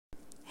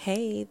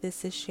Hey,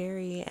 this is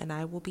Sherry, and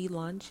I will be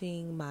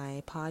launching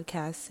my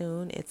podcast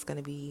soon. It's going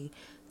to be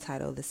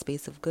titled The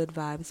Space of Good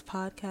Vibes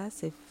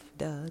Podcast, if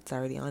duh, it's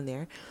already on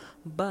there.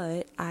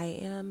 But I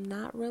am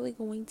not really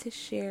going to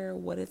share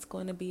what it's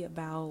going to be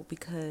about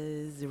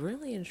because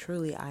really and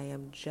truly, I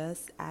am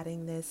just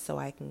adding this so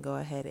I can go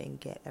ahead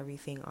and get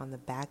everything on the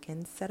back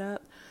end set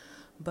up.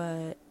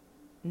 But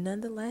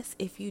nonetheless,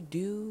 if you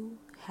do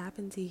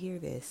happen to hear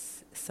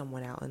this,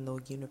 someone out in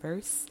the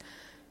universe,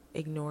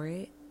 ignore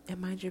it and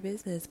mind your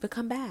business, but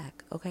come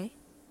back, okay?